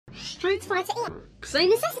Street Fighter EX, a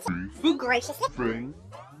necessity for graciously free.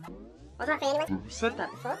 Was that for anyone? We've said that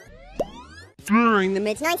before. During the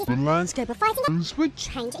mid-90s, the landscape of fighting would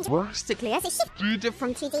change drastically as it shifted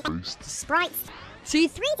from 2D-based sprites to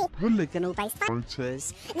 3D polygonal-based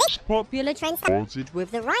fighters. This popular trend started with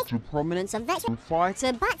the rise to prominence of virtual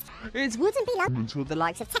fighter, but it wouldn't be long until the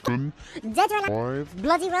likes of Tekken, Dead or Alive,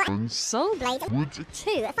 Bloody Roar, and Soul Blade would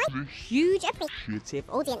too find huge appreciative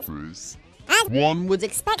audiences. As one would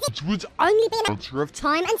expect, it would only be a matter of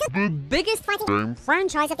time until the biggest fighting game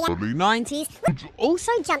franchise of the early 90s would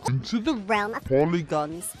also jump into the realm of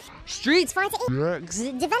polygons. Street Fighter EX,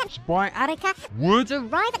 developed by Arika, would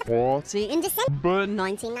arrive at the party in December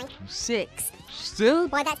 1996. Still,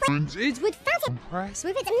 by that point, it would felt impressed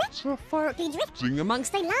with its metaphorically drifting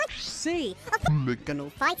amongst a large sea of polygonal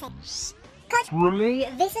fighters. Truly,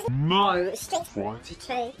 this is no Street Fighter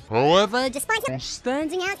 2. However, despite not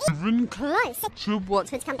standing out even close to what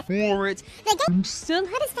had come before it, the game still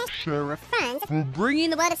had a steady share of fans for bringing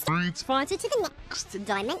the world of Street Fighter to the next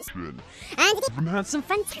dimension. And it even had some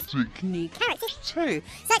fantastic new characters too,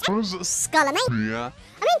 such as Skullomania.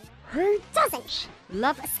 I mean, who doesn't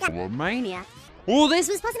love Skullomania? All this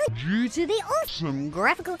was possible due to the awesome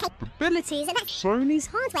graphical capabilities that Sony's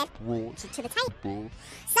hardware brought to the table.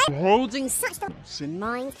 So, holding such thoughts in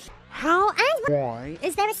mind, how and why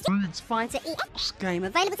is there a Street Fighter EX game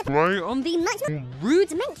available to play on the much more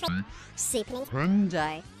rudimentary Super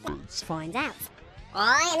Nintendo? Let's find out.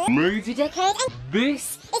 I am Lady Decade, and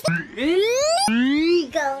this is the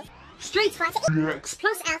illegal Street Fighter EX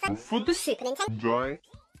Plus Alpha for the Super Nintendo.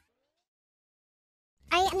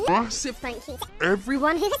 A massive thank you to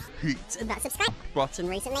everyone who has hit that subscribe button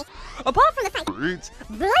recently. Apart from the fact that it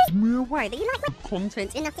blows me away that you like my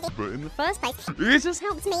content enough to do it in the first place, it has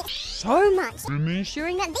helped me so much in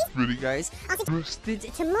ensuring that these videos are suggested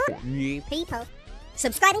to more new people.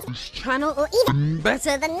 Subscribing to this channel, or even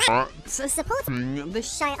better than that, supporting the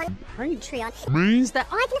show on Patreon, means that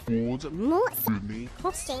I can afford more silly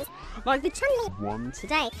costumes like the Chun-Li one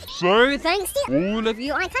today. So thanks to all of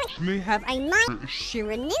you, I currently have a nice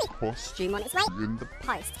Shiranui costume on its way in the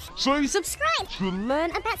post. So subscribe to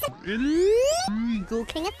learn about some illegal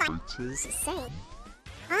King of Fighters soon.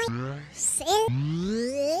 Yes,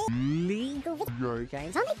 illegal video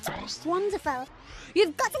games aren't just wonderful.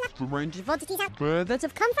 You've got to know the range of oddities out there that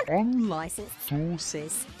have come from unlicensed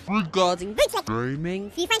sources. Regarding bootleg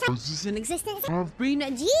gaming, few franchises in existence have been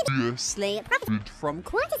dubiously profited from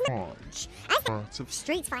quite as much as that of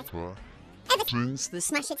Street Fighter. Ever since the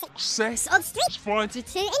smashing success of Street Fighter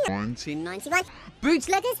 2 in 1991,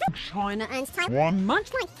 bootleggers from China and Taiwan,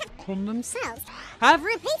 much like Capcom themselves, have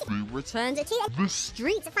repeatedly returned to the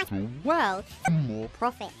Street Fighter world for more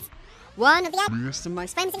profit. One of the obvious and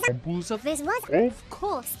most famous examples of this was, of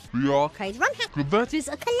course, the arcade ROM hack that is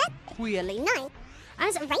colloquially known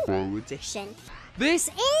as Rainbow Edition. This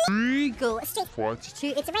illegal Street Fighter 2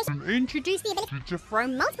 iteration introduced the ability to throw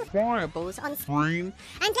multiple fireballs on screen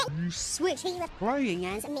and let you switch who you were playing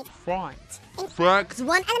as mid-fight. In fact,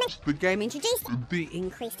 one element the game introduced, the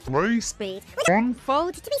increased play speed, would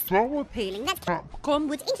unfold to be so appealing that Capcom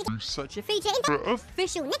would introduce such a feature in the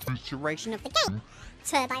official next iteration of the game,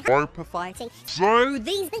 Turbo Hyper Fighting. So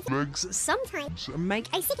these bootlegs sometimes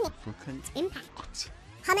make a significant impact.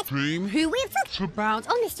 A team who we've talked about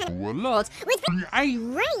on this channel a lot with a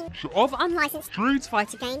range of unlicensed Street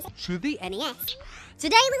Fighter games to the NES.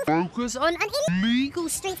 Today we'll focus on an illegal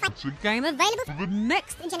Street Fighter game available for the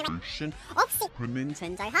next generation of Super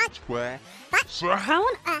Nintendo hardware. But so how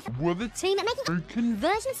on earth were the team making a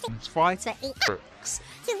conversion of Street Fighter EX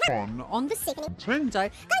to run on the Super Nintendo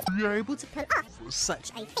going to be able to pull off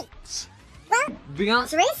such a feat? Well, the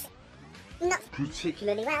answer is not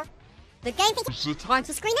particularly well. The game features the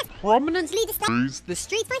title screen that prominently displays the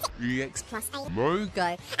Street Fighter EX Plus A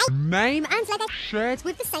logo, a name and logo shared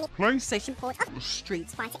with the Sony PlayStation port of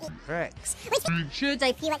Street Fighter EX, which featured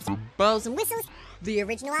a few extra bells and whistles the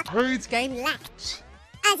original arcade game lacked.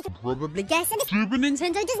 As you can probably guess, the Super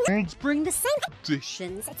Nintendo does not bring the same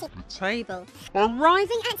additions to the table.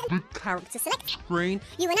 Arriving at the character select screen,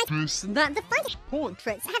 you will notice that the fighter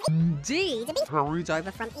portraits have indeed been carried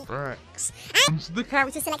over from EX, and the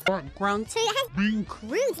character select background too has been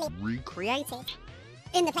crudely recreated.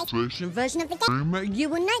 In the PlayStation version of the game, you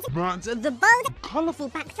will note that the bold, colourful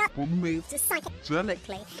backdrop moves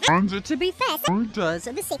psychedelically. And to be fair, so does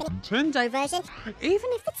the Super Nintendo version, even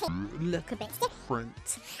if the two look a bit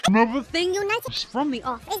different. Another thing you'll notice from the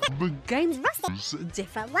off is that the game's rosters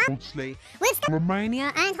differ wildly, with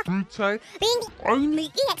Skullomania and Ō being the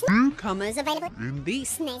only EX newcomers available in the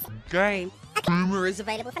SNES game. a rumor is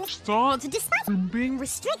available from the start despite being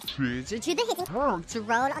restricted to the hidden character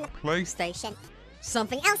role on the PlayStation.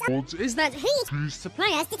 Something else is that who you choose to play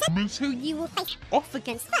as determines who you will face off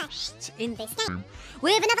against first in this game,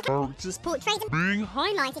 with another character's portrait being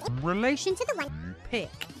highlighted in relation to the one you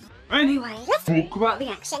pick. Anyway, let's talk about the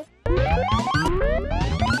action.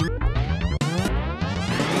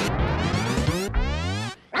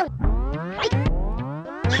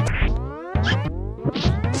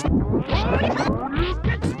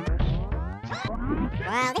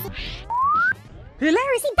 Well, this is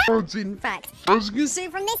hilariously bad, in fact. As you can see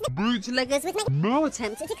from this, the bootleggers would make no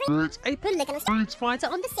attempt to create a polygonal Street Fighter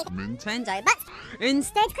on the Super Nintendo, but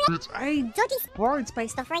instead create a dodgy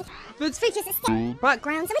sprite-based offering that features still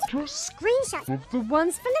backgrounds and just screenshots of the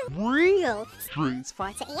ones from the real Street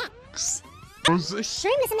Fighter EX. As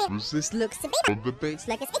shameless as this looks to be on the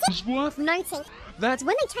bootleggers, it is worth noting that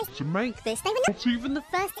when they tried to make this, they were not even the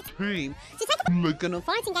first team to take a polygonal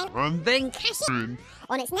fighting game and then cash in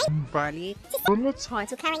on its name value to the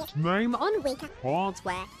title carrying its name on weaker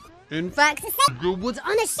hardware. In fact, Sega would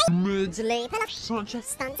unashamedly pull off such a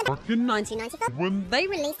stunt back in 1994 when they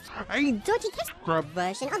released a dodgy cash grab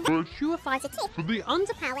version of the Virtua Fighter 2 for the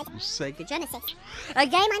underpowered Sega Genesis. A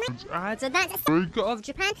game I might add that Sega of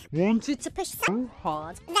Japan wanted to push so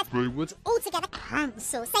hard that they would altogether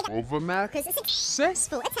cancel Sega of America's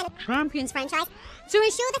successful Eternal Champions franchise to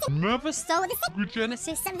ensure that it never stole the Sega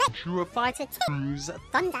Genesis Virtua Fighter 2's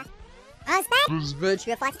thunder. As bad as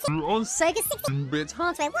Virtua Fighter 2 on Sega's 16-bit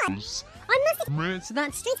hardware was, I must admit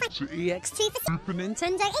that Street Fighter EX2 for Super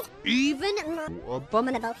Nintendo is even more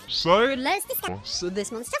abominable. So let's discuss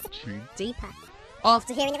this monstrosity deeper.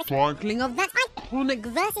 After hearing the recycling of that iconic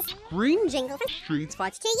versus screen jingle from Street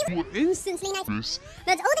Fighter 2, you will instantly notice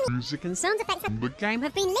that all the music and sound effects of the game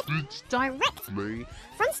have been lifted directly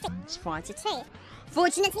from Street Fighter 2.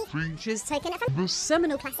 Fortunately, features taken from the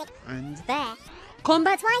seminal classic and there.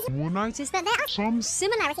 Combat-wise, you will notice that there are some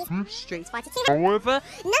similarities with Street Fighter 2. However,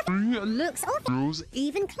 nothing looks or feels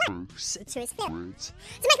even close to its feelings.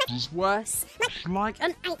 To make matters worse, much like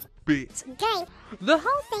an 8-bit game, the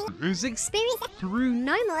whole thing is experienced through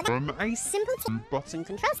no more than a simple 2-button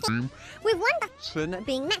control scheme, with one button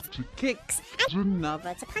being mapped to kicks and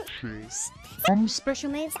another to punches. Some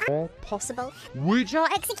special moves are possible, which are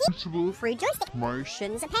executable through joystick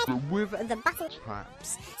motions paired with the button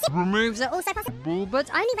taps. Super moves are also possible,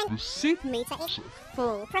 but only when the super meter is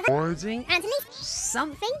full, providing at least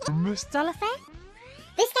something in this dull affair.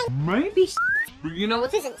 This game may be but you know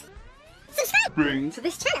what isn't? Subscribing to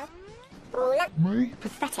this channel. Oh, look,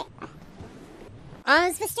 pathetic.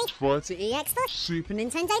 As for Street Fighter EX for Super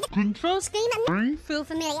Nintendo, the control scheme may feel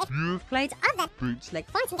familiar if you've played other bootleg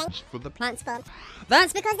fighting games for the platform.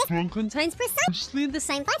 That's because this one contains precisely the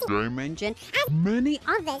same fighting game engine as many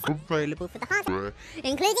others available for the hardware,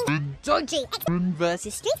 including the dodgy X-Men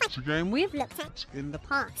vs Street Fighter game we've looked at in the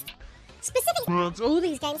past. Specifically, what all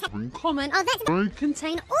these games have in common are that they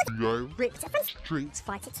contain audio ripped from Street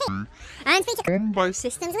Fighter 2 and feature combo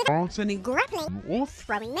systems without any grappling or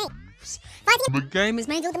throwing moves. Fighting the game is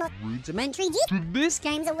made all the more rudimentary due to this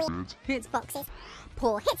game's weird hitboxes,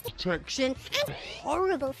 poor hit detection, and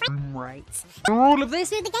horrible frame rates. For all of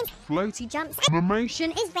this, with the game's floaty jumps,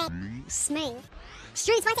 animation is very smooth.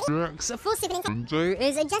 Street Fighter EX for Super Nintendo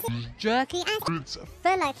is just as jerky as its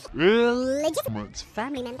fellow illegitimate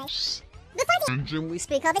family members. The fighting engine we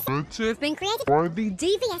speak of is said to have been created by the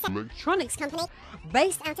DVS Electronics Company,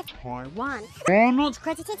 based out of Taiwan, are not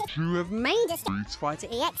credited to have made a Street Fighter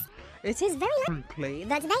EX. It is very likely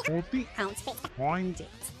that they are the outfit behind it.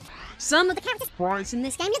 Some of the character sprites in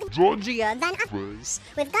this game look dodgier than others,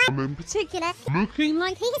 with Guy in particular looking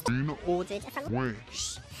like he has been ordered from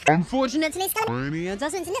Wish. Unfortunately, Skullmania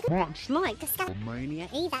doesn't look much like Skullmania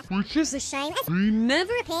either, which is a shame as he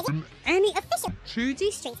never appeared in any official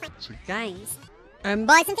 2D Street Fighter games. And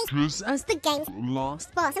by some features as the game's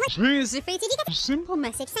last boss, and when he is defeated, you get a simple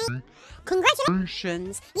message saying,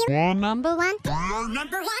 "Congratulations, you are number one." You're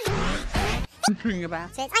number one! Thinking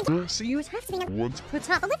about it, I guess you would have to be number one to put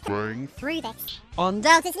up with going through this.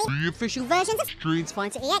 Undoubtedly, the official versions of Street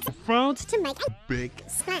Fighter EX failed to make a big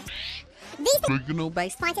splash. These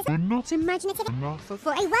polygonal-based fighters were not imaginative enough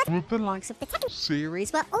for a world where the likes of the Tekken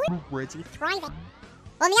series were already thriving.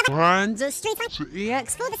 On the other hand, Street Fighter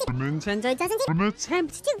EX for the Super Nintendo doesn't even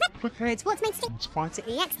attempt to replicate what made Street Fighter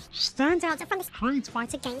EX stand out from the Street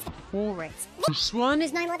Fighter games before it. This one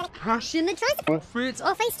is no more than a cash in that tries to profit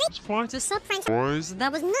off a Street Fighter sub-franchise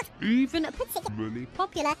that was not even particularly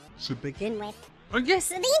popular to begin with. I guess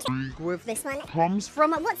the intrigue with this one comes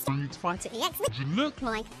from what Street Fighter EX would look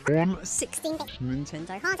like on 16-bit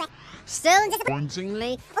Nintendo hardware. Still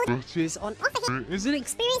disappointingly, all that is on offer here is an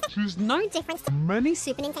experience that is no different from many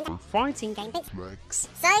Super Nintendo fighting game bits.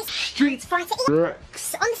 So, Street Fighter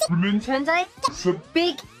EX on the Super Nintendo gets a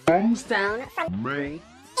big thumbs down from me.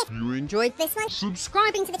 If you enjoyed this one,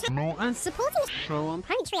 subscribing to the channel and supporting the show on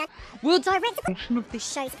Patreon will direct a portion of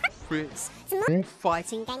this show's profits to more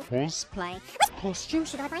fighting game cosplay. Which costume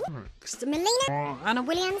should I buy next? Melina, Anna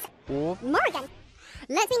Williams, or Morrigan?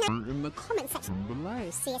 Let me know in the comment section below.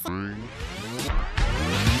 See you soon.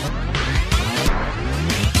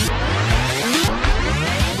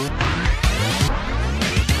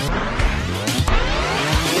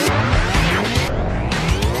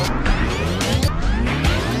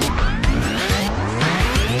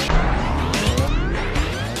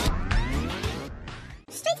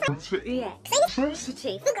 EX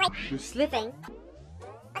University for gracious living.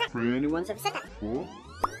 Anyone's ever said that before?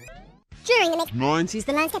 During the mid-90s,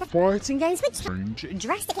 the landscape of fighting games would change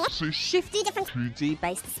drastically. So shifty different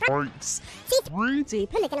 2D-based sprites to 3D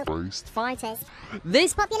polygonal-based fighters.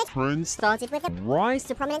 This popular trend started with the rise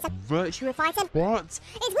to prominence of Virtua Fighter, but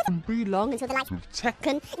it wouldn't be long until the likes of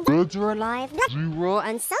Tekken, Dead or Alive, Zero,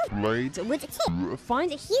 and Soul Blade would too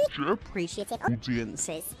find huge appreciative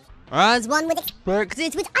audiences. As one would expect,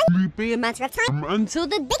 it would only be a matter of time until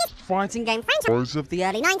the biggest fighting game franchise of the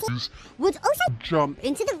early 90s would also jump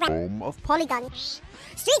into the realm of polygons.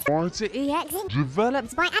 Street Fighter EX,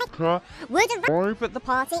 developed by Attica, would arrive at the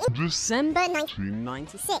party in December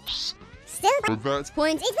 1996. Still, by that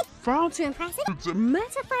point, it was far too impressive to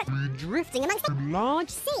metaphorically drifting amongst a large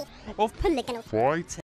sea of polygonal fighting.